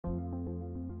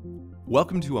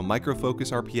Welcome to a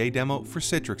Microfocus RPA demo for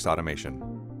Citrix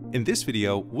automation. In this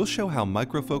video, we'll show how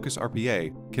Microfocus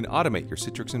RPA can automate your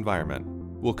Citrix environment.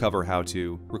 We'll cover how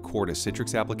to record a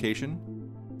Citrix application,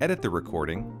 edit the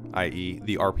recording, i.e.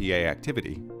 the RPA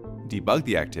activity, debug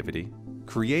the activity,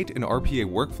 create an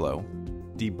RPA workflow,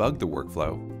 debug the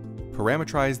workflow,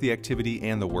 parameterize the activity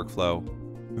and the workflow,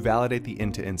 validate the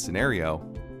end-to-end scenario,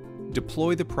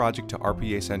 deploy the project to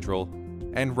RPA Central,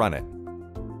 and run it.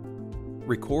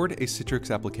 Record a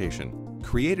Citrix application,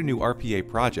 create a new RPA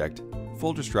project,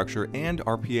 folder structure, and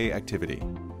RPA activity.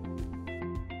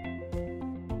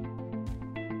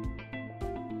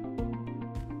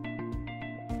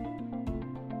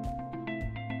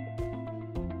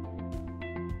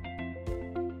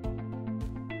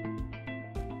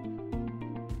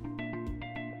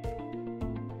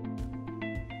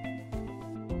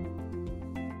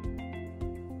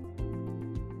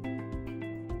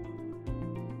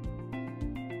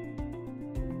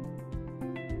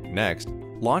 Next,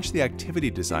 launch the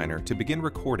Activity Designer to begin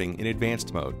recording in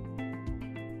advanced mode.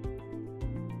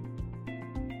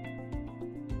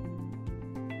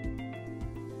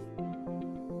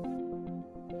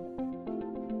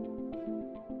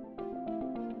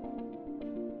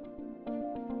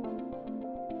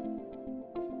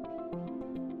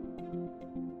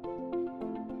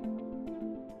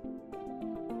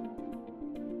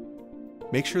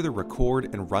 Make sure the record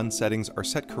and run settings are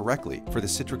set correctly for the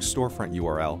Citrix storefront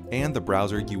URL and the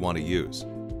browser you want to use.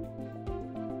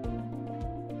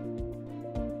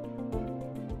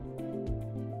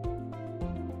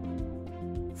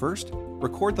 First,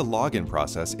 record the login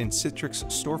process in Citrix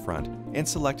storefront and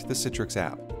select the Citrix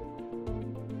app.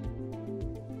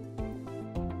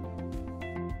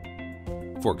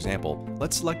 For example,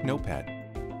 let's select Notepad.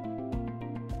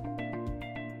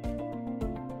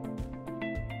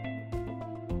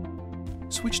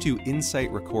 Switch to Insight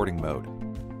recording mode.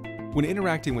 When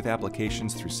interacting with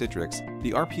applications through Citrix,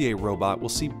 the RPA robot will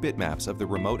see bitmaps of the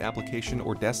remote application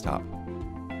or desktop.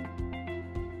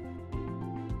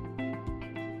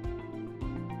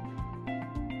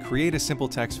 Create a simple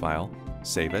text file,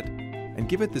 save it, and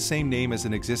give it the same name as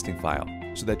an existing file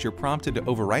so that you're prompted to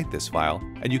overwrite this file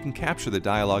and you can capture the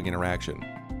dialog interaction.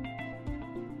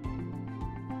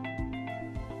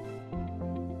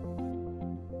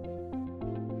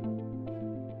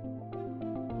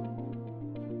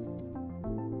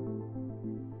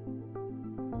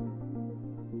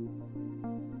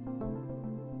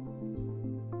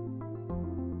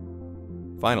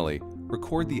 Finally,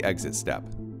 record the exit step.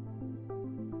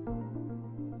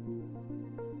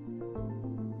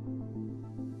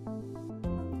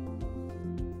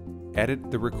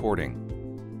 Edit the recording.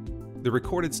 The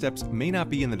recorded steps may not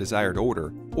be in the desired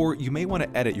order, or you may want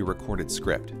to edit your recorded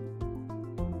script.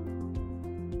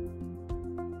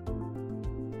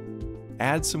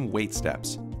 Add some wait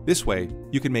steps. This way,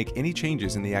 you can make any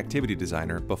changes in the Activity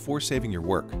Designer before saving your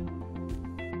work.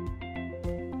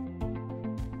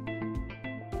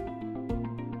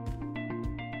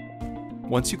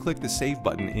 Once you click the Save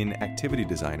button in Activity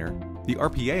Designer, the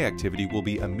RPA activity will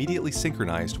be immediately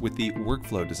synchronized with the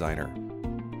Workflow Designer.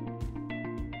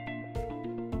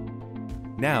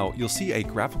 Now you'll see a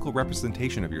graphical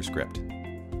representation of your script.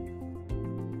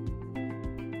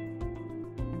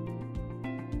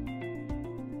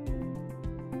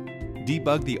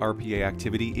 Debug the RPA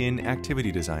activity in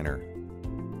Activity Designer.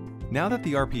 Now that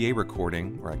the RPA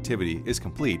recording or activity is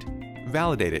complete,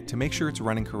 validate it to make sure it's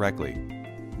running correctly.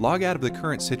 Log out of the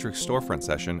current Citrix storefront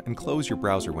session and close your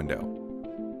browser window.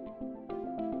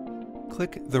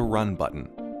 Click the Run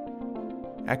button.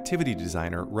 Activity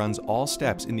Designer runs all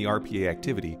steps in the RPA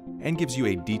activity and gives you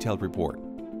a detailed report.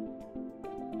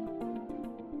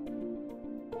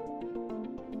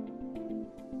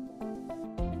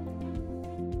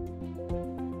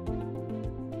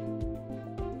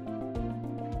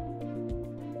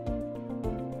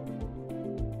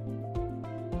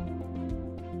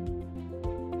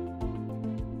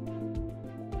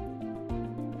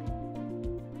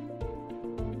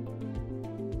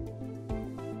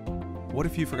 What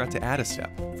if you forgot to add a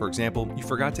step? For example, you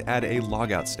forgot to add a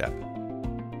logout step.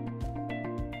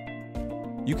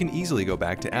 You can easily go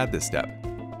back to add this step.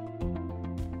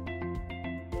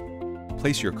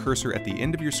 Place your cursor at the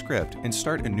end of your script and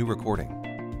start a new recording.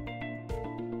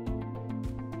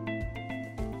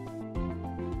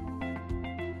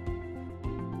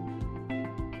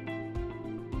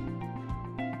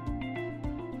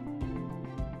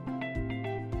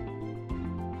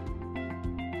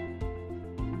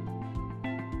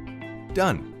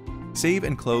 Done. Save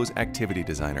and close Activity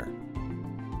Designer.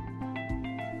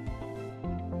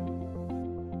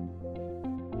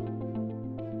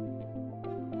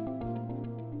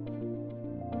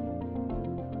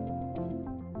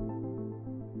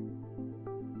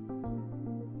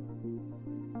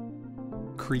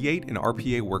 create an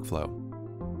RPA workflow.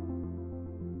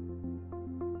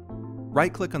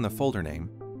 Right-click on the folder name,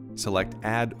 select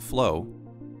Add Flow,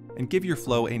 and give your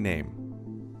flow a name.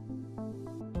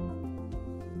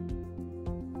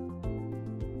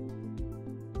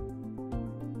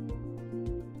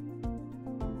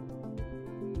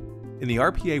 In the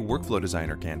RPA Workflow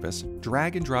Designer canvas,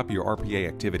 drag and drop your RPA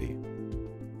activity.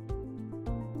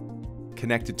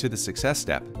 Connect it to the success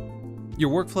step. Your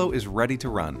workflow is ready to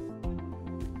run.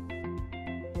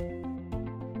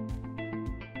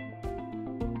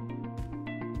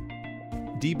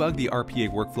 Debug the RPA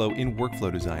workflow in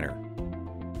Workflow Designer.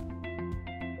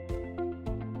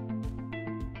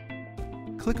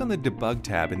 Click on the Debug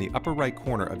tab in the upper right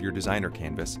corner of your Designer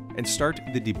canvas and start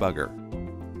the debugger.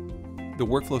 The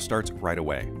workflow starts right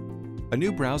away. A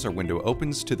new browser window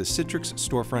opens to the Citrix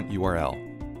storefront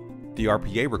URL. The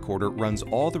RPA recorder runs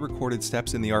all the recorded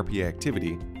steps in the RPA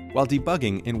activity while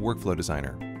debugging in Workflow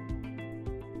Designer.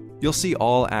 You'll see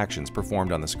all actions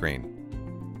performed on the screen.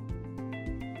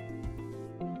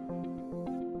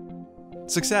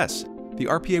 Success! The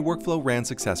RPA workflow ran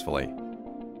successfully.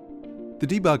 The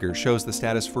debugger shows the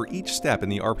status for each step in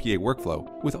the RPA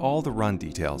workflow with all the run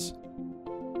details.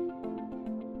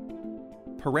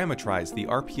 Parameterize the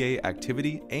RPA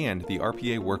activity and the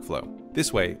RPA workflow.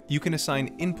 This way, you can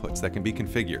assign inputs that can be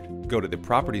configured. Go to the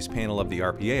Properties panel of the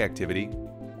RPA activity,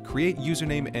 create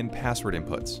username and password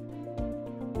inputs.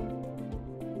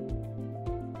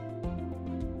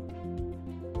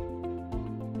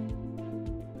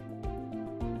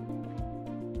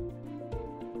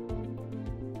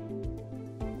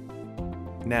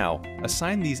 Now,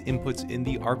 assign these inputs in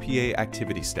the RPA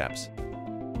activity steps.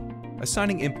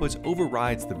 Assigning inputs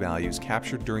overrides the values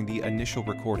captured during the initial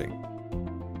recording.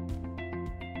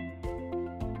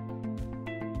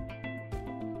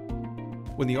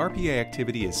 When the RPA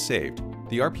activity is saved,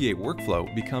 the RPA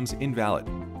workflow becomes invalid.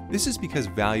 This is because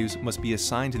values must be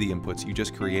assigned to the inputs you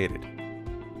just created.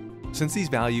 Since these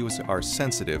values are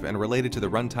sensitive and related to the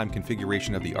runtime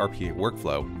configuration of the RPA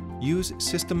workflow, use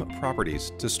System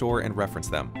Properties to store and reference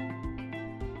them.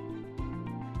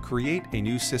 Create a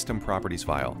new System Properties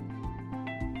file.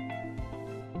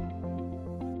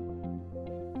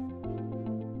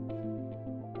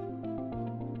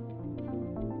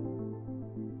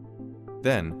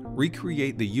 Then,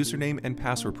 recreate the username and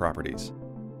password properties.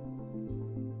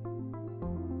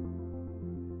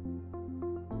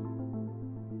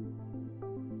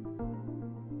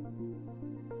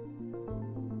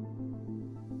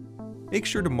 Make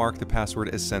sure to mark the password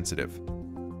as sensitive.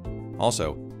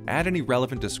 Also, add any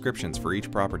relevant descriptions for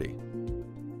each property.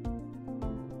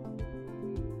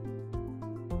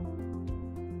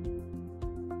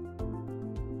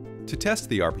 To test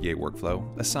the RPA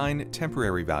workflow, assign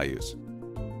temporary values.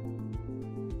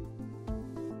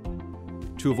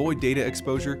 To avoid data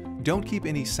exposure, don't keep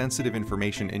any sensitive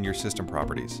information in your system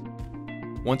properties.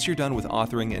 Once you're done with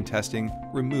authoring and testing,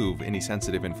 remove any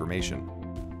sensitive information.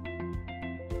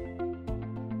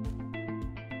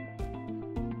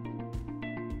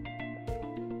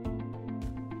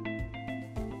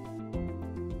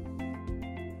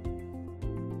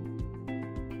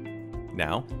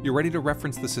 Now, you're ready to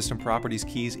reference the system properties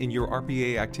keys in your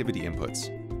RPA activity inputs.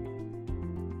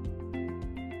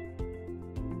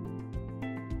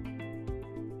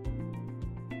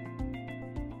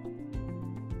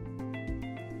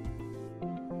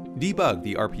 Debug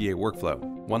the RPA workflow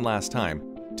one last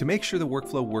time to make sure the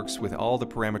workflow works with all the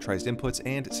parameterized inputs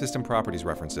and system properties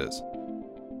references.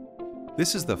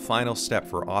 This is the final step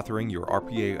for authoring your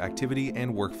RPA activity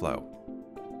and workflow.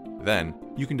 Then,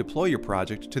 you can deploy your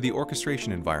project to the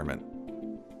orchestration environment.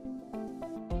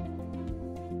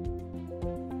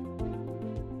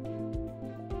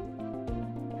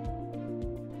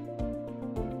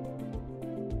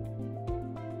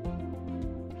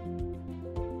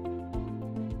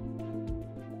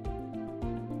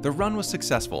 The run was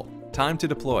successful. Time to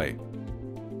deploy.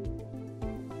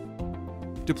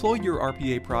 Deploy your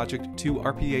RPA project to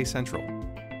RPA Central.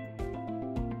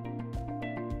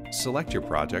 Select your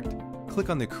project, click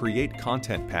on the Create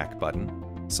Content Pack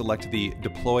button, select the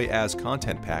Deploy as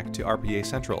Content Pack to RPA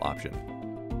Central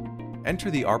option. Enter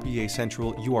the RPA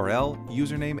Central URL,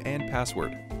 username, and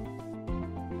password.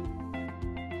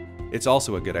 It's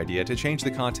also a good idea to change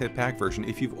the Content Pack version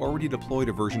if you've already deployed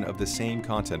a version of the same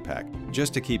Content Pack,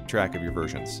 just to keep track of your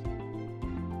versions.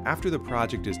 After the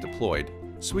project is deployed,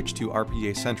 switch to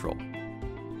RPA Central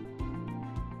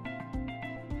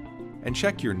and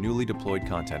check your newly deployed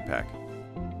Content Pack.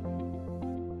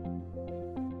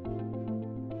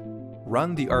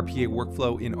 Run the RPA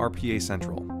workflow in RPA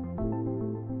Central.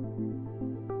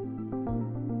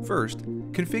 First,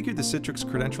 Configure the Citrix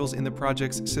credentials in the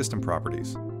project's system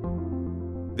properties.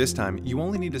 This time, you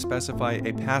only need to specify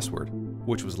a password,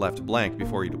 which was left blank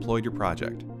before you deployed your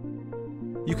project.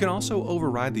 You can also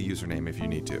override the username if you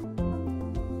need to.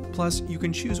 Plus, you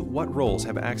can choose what roles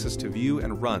have access to view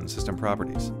and run system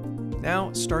properties.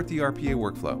 Now, start the RPA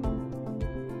workflow.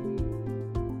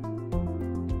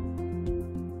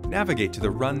 Navigate to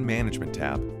the Run Management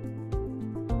tab.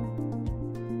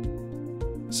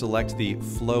 Select the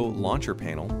Flow Launcher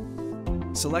panel.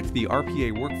 Select the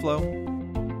RPA Workflow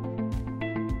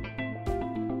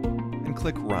and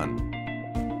click Run.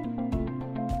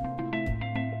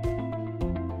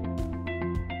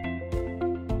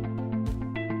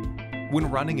 When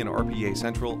running in RPA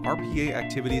Central, RPA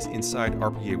activities inside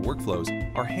RPA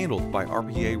workflows are handled by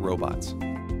RPA robots.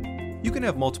 You can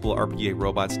have multiple RPA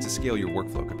robots to scale your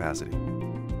workflow capacity.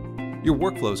 Your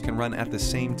workflows can run at the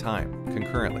same time,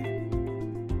 concurrently.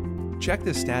 Check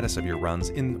the status of your runs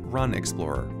in Run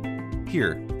Explorer.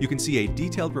 Here, you can see a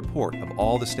detailed report of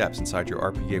all the steps inside your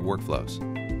RPA workflows.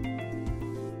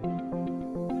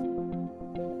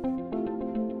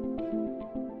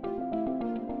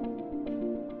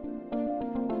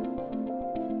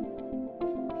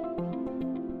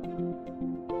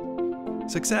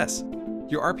 Success!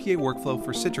 Your RPA workflow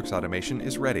for Citrix automation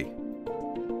is ready.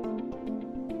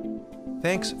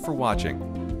 Thanks for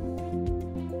watching.